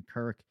Johnson,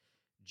 Kirk,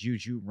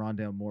 Juju,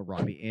 Rondale Moore,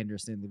 Robbie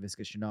Anderson,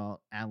 Laviska Shenault,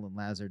 Alan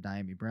Lazar,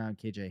 Diami Brown,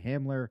 KJ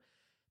Hamler.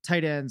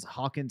 Tight ends,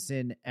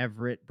 Hawkinson,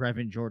 Everett,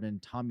 Brevin Jordan,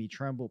 Tommy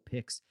Tremble.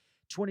 Picks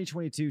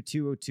 2022,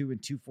 202,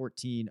 and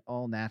 214,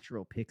 all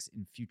natural picks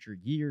in future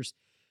years.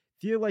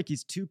 Feel like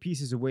he's 2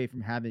 pieces away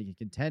from having a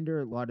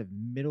contender. A lot of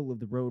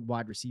middle-of-the-road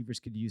wide receivers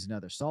could use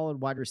another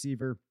solid wide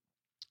receiver.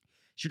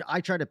 Should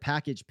I try to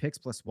package picks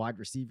plus wide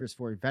receivers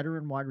for a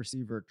veteran wide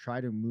receiver,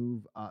 try to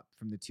move up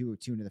from the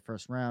 202 into the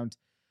first round?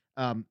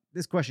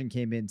 This question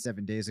came in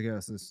 7 days ago,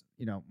 so this,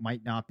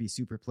 might not be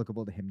super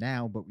applicable to him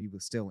now, but we will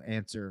still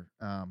answer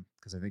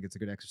because I think it's a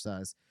good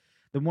exercise.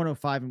 The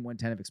 105 and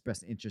 110 have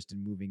expressed interest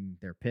in moving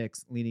their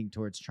picks, leaning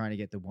towards trying to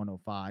get the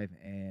 105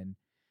 and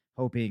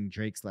hoping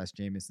Drake /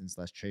 Jameson /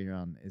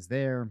 Trayon is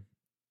there.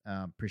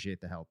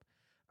 Appreciate the help.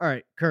 All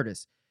right,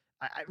 Curtis,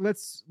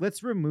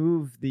 let's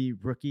remove the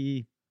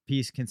rookie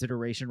piece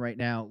consideration right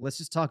now. Let's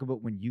just talk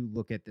about when you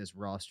look at this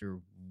roster,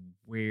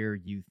 where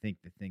you think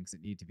the things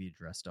that need to be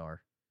addressed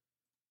are.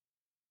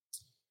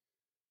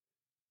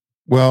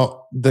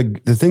 Well, the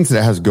things that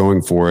it has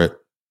going for it,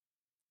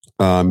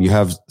 you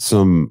have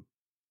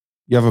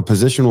a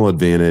positional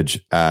advantage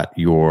at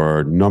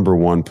your number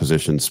 1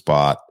 position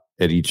spot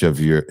at each of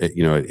your,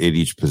 at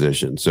each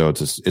position. So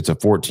it's a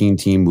 14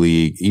 team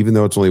league, even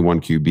though it's only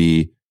 1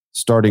 QB.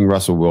 Starting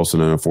Russell Wilson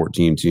in a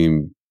 14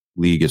 team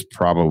league is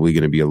probably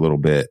going to be a little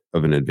bit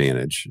of an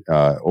advantage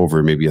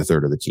over maybe a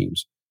third of the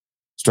teams.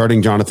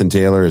 Starting Jonathan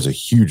Taylor is a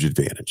huge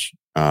advantage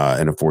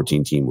in a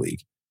 14 team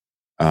league.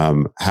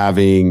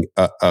 Having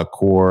a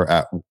core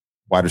at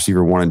wide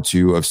receiver 1 and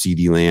 2 of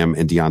CeeDee Lamb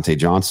and Deontay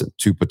Johnson,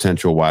 2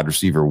 potential wide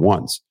receiver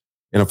 1s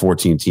in a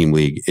 14 team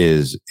league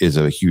is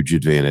a huge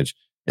advantage.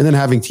 And then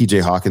having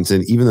TJ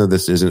Hawkinson, even though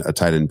this isn't a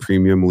tight end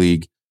premium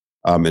league,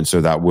 and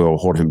so that will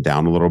hold him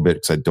down a little bit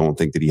because I don't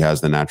think that he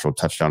has the natural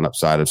touchdown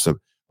upside of some,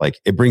 like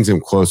it brings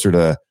him closer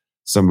to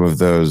some of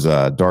those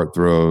dart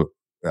throw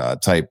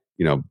type,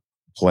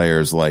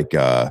 players like,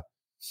 I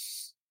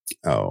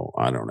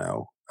don't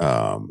know,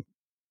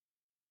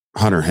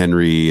 Hunter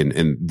Henry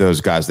and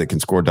those guys that can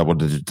score double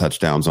digit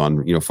touchdowns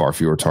on, far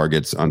fewer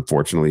targets,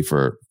 unfortunately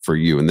for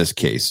you in this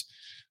case.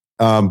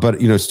 But,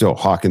 still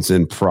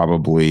Hawkinson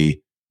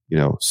probably,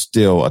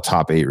 still a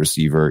top 8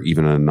 receiver,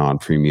 even in a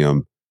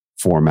non-premium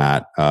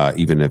format,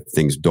 even if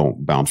things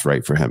don't bounce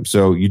right for him.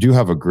 So you do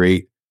have a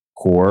great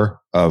core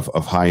of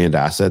high-end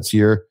assets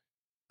here.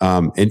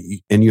 And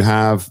you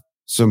have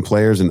some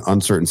players in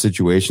uncertain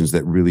situations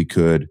that really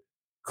could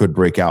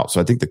break out.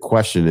 So I think the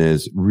question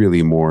is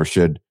really more,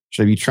 should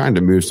I be trying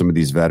to move some of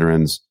these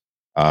veterans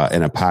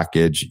in a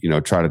package,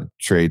 try to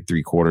trade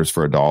 3/4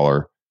 for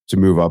 $1 to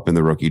move up in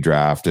the rookie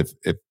draft if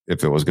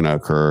it was going to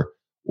occur,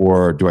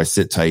 or do I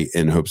sit tight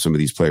and hope some of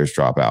these players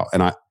drop out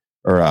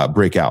or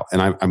break out?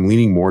 And I'm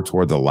leaning more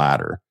toward the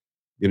latter.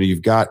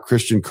 You've got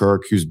Christian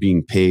Kirk, who's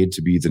being paid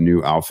to be the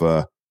new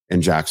alpha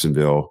in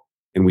Jacksonville.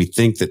 And we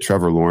think that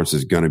Trevor Lawrence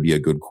is going to be a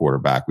good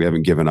quarterback. We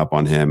haven't given up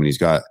on him, and he's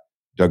got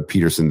Doug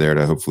Peterson there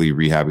to hopefully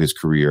rehab his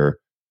career.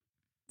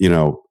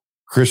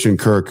 Christian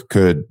Kirk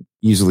could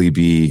easily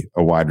be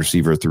a wide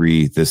receiver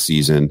 3 this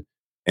season.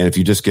 And if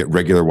you just get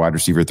regular wide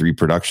receiver 3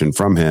 production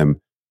from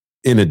him,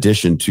 in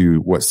addition to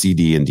what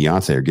CD and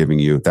Deontay are giving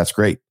you, that's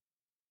great.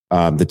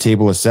 The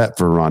table is set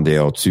for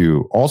Rondale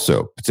to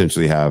also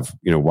potentially have,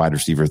 wide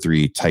receiver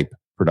 3 type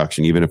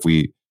production, even if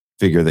we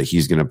figure that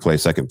he's going to play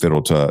second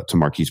fiddle to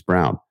Marquise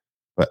Brown.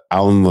 But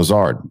Allen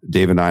Lazard,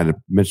 Dave and I have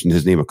mentioned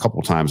his name a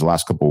couple times the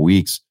last couple of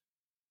weeks.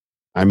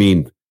 I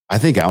mean, I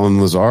think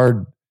Allen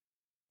Lazard,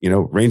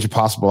 range of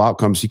possible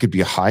outcomes, he could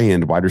be a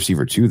high-end wide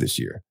receiver 2 this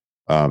year.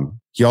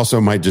 He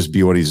also might just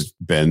be what he's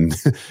been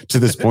to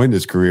this point in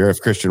his career. If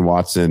Christian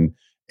Watson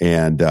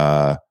and,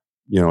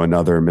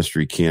 another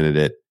mystery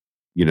candidate,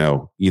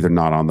 either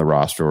not on the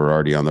roster or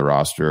already on the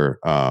roster,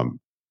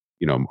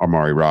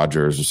 Amari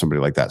Rodgers or somebody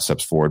like that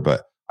steps forward.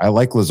 But I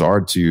like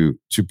Lazard to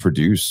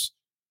produce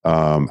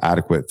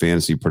adequate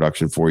fantasy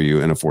production for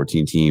you in a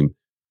 14-team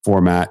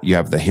format. You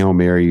have the Hail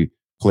Mary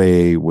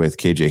play with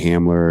KJ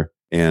Hamler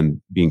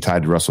and being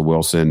tied to Russell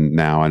Wilson.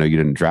 Now, I know you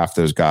didn't draft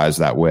those guys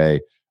that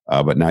way,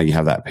 but now you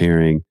have that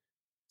pairing.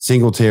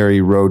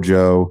 Singletary,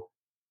 Rojo,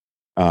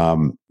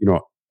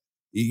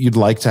 you'd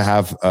like to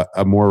have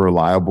a more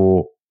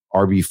reliable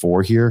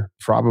RB4 here,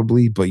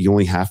 probably, but you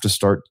only have to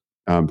start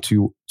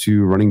two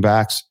running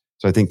backs.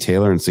 So I think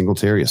Taylor and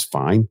Singletary is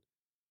fine.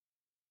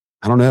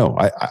 I don't know.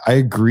 I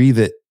agree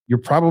that you're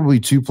probably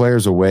 2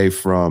 players away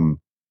from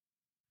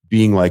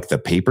being like the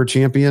paper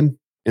champion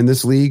in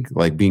this league,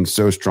 like being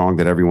so strong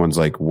that everyone's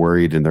like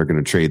worried and they're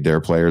going to trade their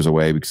players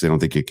away because they don't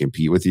think it can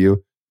compete with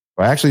you.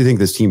 But I actually think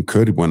this team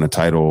could win a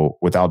title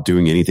without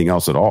doing anything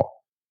else at all.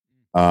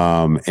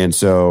 And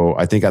so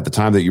I think at the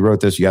time that you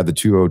wrote this, you had the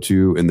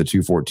 202 and the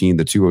 214.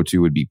 The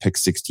 202 would be pick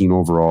 16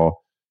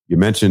 overall. You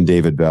mentioned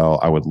David Bell.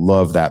 I would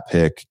love that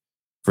pick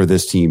for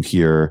this team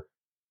here.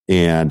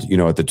 And,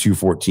 at the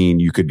 214,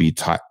 you could be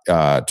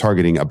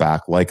targeting a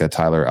back like a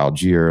Tyler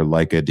Algier,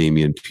 like a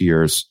Dameon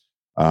Pierce.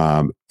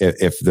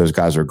 If those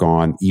guys are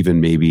gone,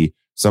 even maybe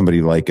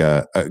somebody like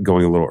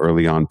going a little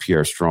early on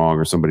Pierre Strong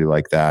or somebody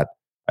like that,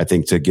 I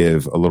think to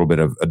give a little bit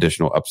of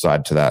additional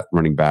upside to that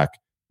running back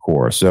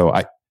core. So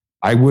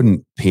I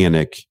wouldn't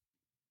panic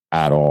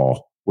at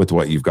all with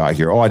what you've got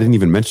here. Oh, I didn't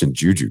even mention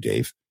Juju,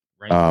 Dave.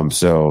 Right.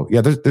 So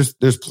yeah,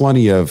 there's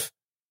plenty of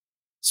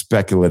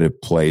speculative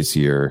plays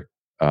here.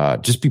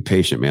 Just be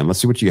patient, man. Let's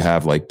see what you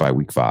have like by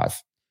week 5.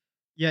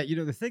 Yeah.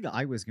 The thing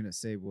I was going to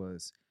say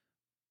was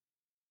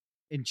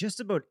in just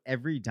about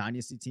every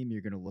dynasty team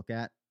you're going to look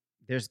at,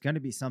 there's going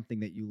to be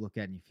something that you look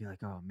at and you feel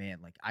like, oh man,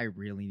 like I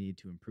really need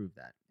to improve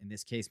that. In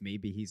this case,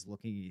 maybe he's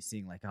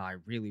seeing like, oh, I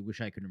really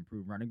wish I could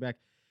improve running back.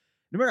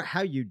 No matter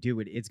how you do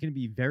it, it's going to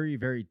be very,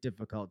 very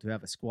difficult to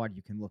have a squad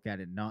you can look at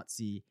and not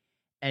see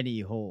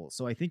any holes.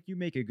 So I think you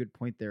make a good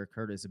point there,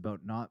 Curtis,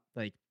 about not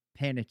like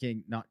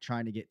panicking, not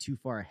trying to get too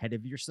far ahead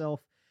of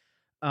yourself.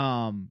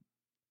 One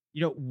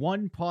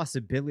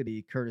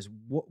possibility, Curtis,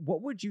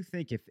 what would you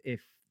think if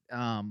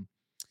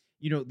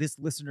this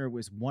listener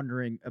was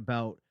wondering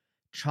about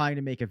trying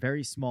to make a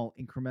very small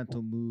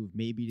incremental move,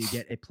 maybe to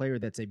get a player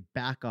that's a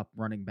backup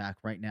running back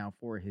right now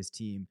for his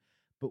team,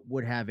 but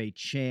would have a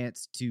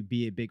chance to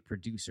be a big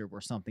producer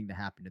or something to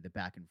happen to the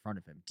back in front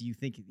of him? Do you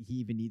think he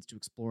even needs to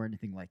explore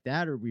anything like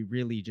that? Or are we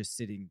really just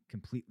sitting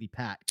completely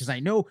pat? Because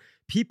I know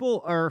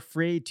people are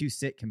afraid to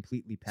sit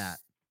completely pat.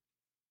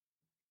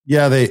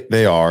 Yeah,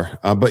 they are.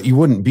 But you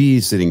wouldn't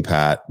be sitting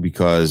pat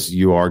because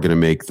you are going to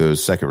make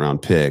those second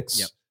round picks,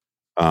 yep.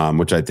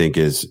 Which I think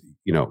is,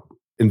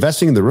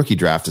 investing in the rookie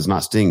draft is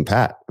not staying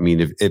pat. I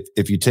mean,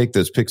 if you take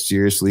those picks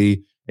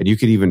seriously and you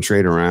could even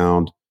trade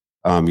around,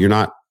 you're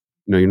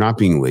not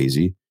being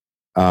lazy.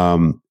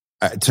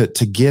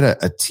 To get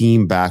a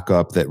team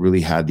backup that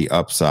really had the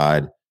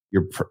upside,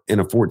 you're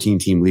in a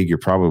 14-team league, you're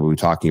probably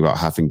talking about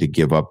having to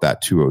give up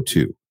that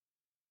 202.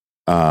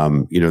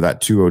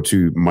 That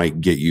 202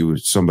 might get you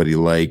somebody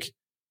like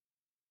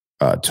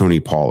Tony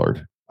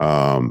Pollard.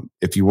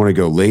 If you want to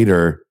go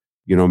later,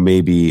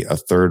 maybe a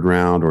third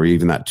round or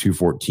even that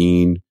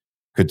 214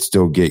 could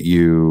still get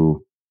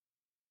you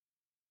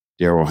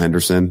Darrell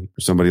Henderson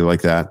or somebody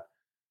like that.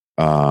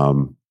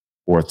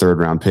 Or a third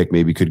round pick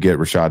maybe could get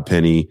Rashad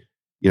Penny.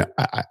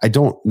 I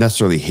don't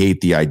necessarily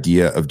hate the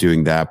idea of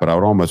doing that, but I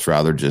would almost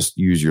rather just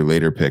use your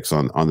later picks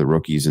on the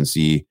rookies and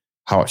see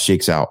how it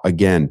shakes out.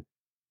 Again,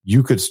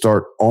 you could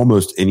start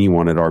almost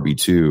anyone at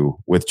RB2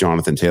 with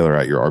Jonathan Taylor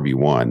at your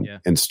RB1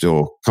 and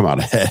still come out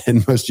ahead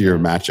in most of your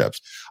matchups.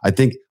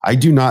 I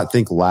do not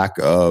think lack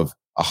of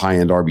a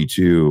high-end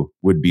RB2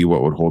 would be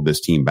what would hold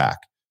this team back,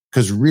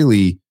 because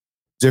really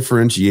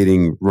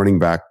differentiating running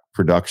back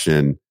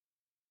production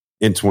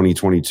in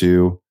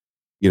 2022,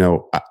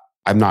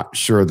 I'm not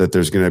sure that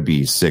there's going to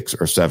be 6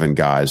 or 7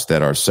 guys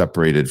that are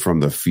separated from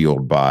the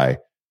field by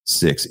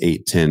 6,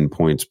 8, 10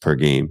 points per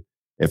game.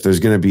 If there's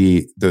going to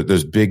be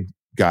those big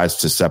guys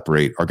to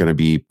separate are going to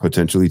be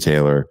potentially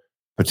Taylor,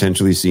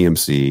 potentially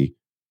CMC,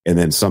 and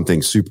then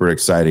something super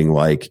exciting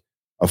like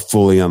a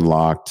fully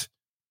unlocked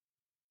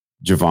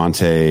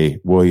Javonte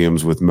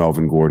Williams with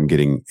Melvin Gordon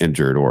getting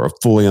injured, or a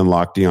fully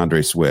unlocked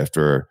DeAndre Swift,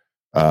 or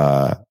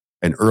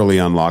an early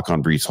unlock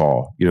on Breece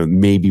Hall.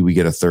 Maybe we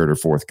get a third or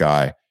fourth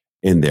guy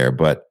in there,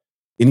 but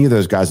any of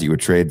those guys that you would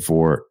trade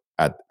for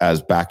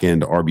as back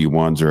end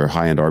RB1s or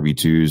high end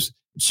RB2s,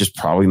 it's just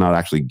probably not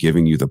actually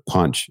giving you the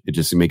punch. It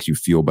just makes you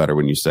feel better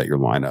when you set your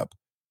lineup.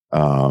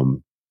 I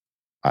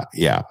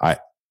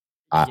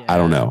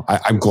don't know.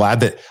 I'm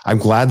glad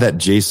that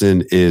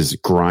Jason is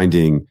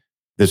grinding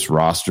this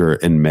roster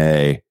in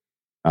May.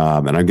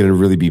 And I'm going to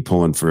really be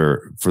pulling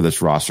for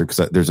this roster,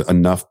 because there's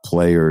enough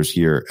players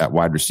here at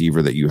wide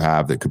receiver that you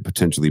have that could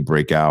potentially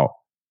break out.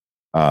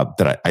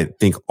 That I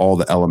think all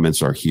the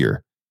elements are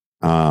here.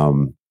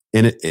 And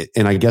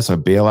I guess a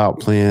bailout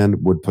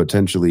plan would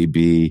potentially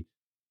be,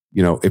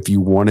 if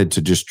you wanted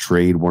to just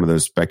trade one of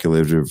those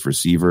speculative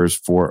receivers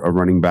for a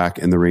running back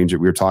in the range that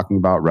we were talking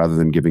about, rather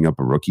than giving up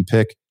a rookie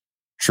pick,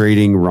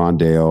 trading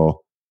Rondale,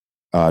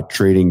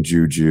 trading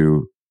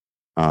Juju.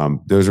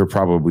 Those are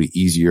probably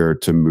easier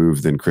to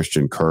move than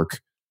Christian Kirk,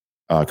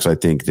 because I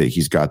think that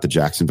he's got the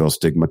Jacksonville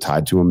stigma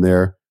tied to him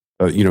there.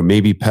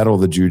 Maybe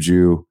peddle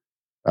Juju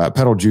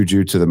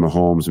to the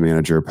Mahomes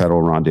manager,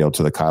 peddle Rondale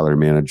to the Kyler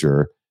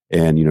manager,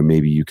 and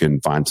maybe you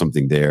can find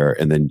something there,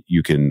 and then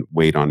you can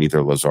wait on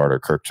either Lazard or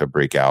Kirk to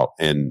break out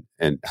and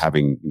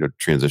having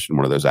transition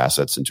one of those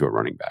assets into a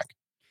running back.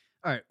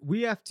 All right,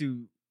 we have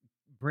to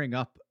bring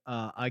up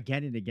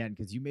again and again,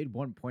 because you made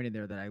one point in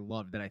there that I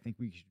love, that I think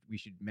we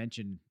should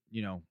mention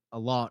a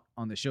lot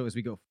on the show as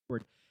we go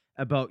forward,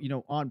 about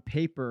on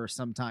paper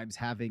sometimes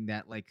having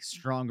that like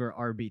stronger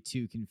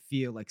RB2 can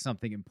feel like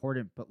something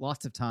important, but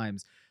lots of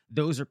times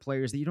those are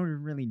players that you don't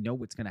even really know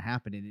what's going to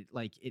happen, and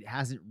it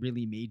hasn't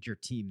really made your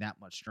team that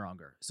much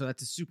stronger. So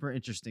that's a super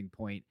interesting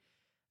point.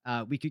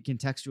 We could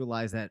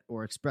contextualize that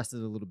or express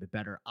it a little bit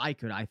better. I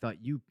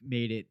thought you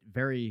made it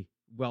very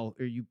well,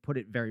 or you put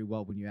it very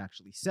well when you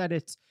actually said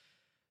it.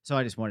 So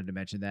I just wanted to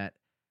mention that.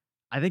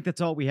 I think that's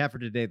all we have for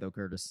today, though,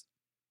 Curtis.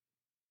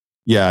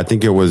 Yeah, I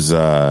think it was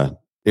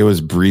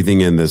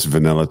breathing in this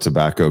vanilla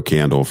tobacco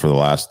candle for the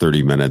last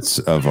 30 minutes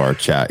of our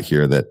chat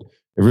here that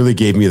it really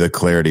gave me the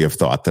clarity of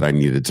thought that I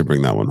needed to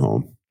bring that one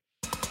home.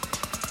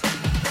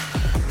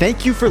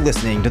 Thank you for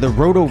listening to the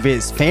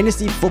RotoViz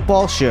Fantasy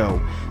Football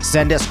Show.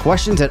 Send us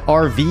questions at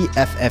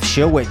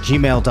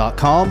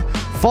rvffshow@gmail.com.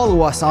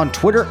 Follow us on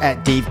Twitter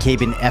at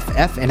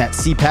DaveCabinFF and at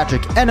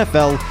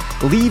CPatrickNFL.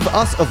 Leave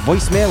us a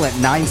voicemail at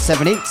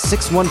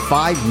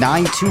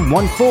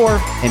 978-615-9214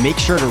 and make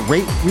sure to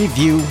rate,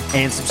 review,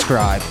 and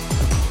subscribe.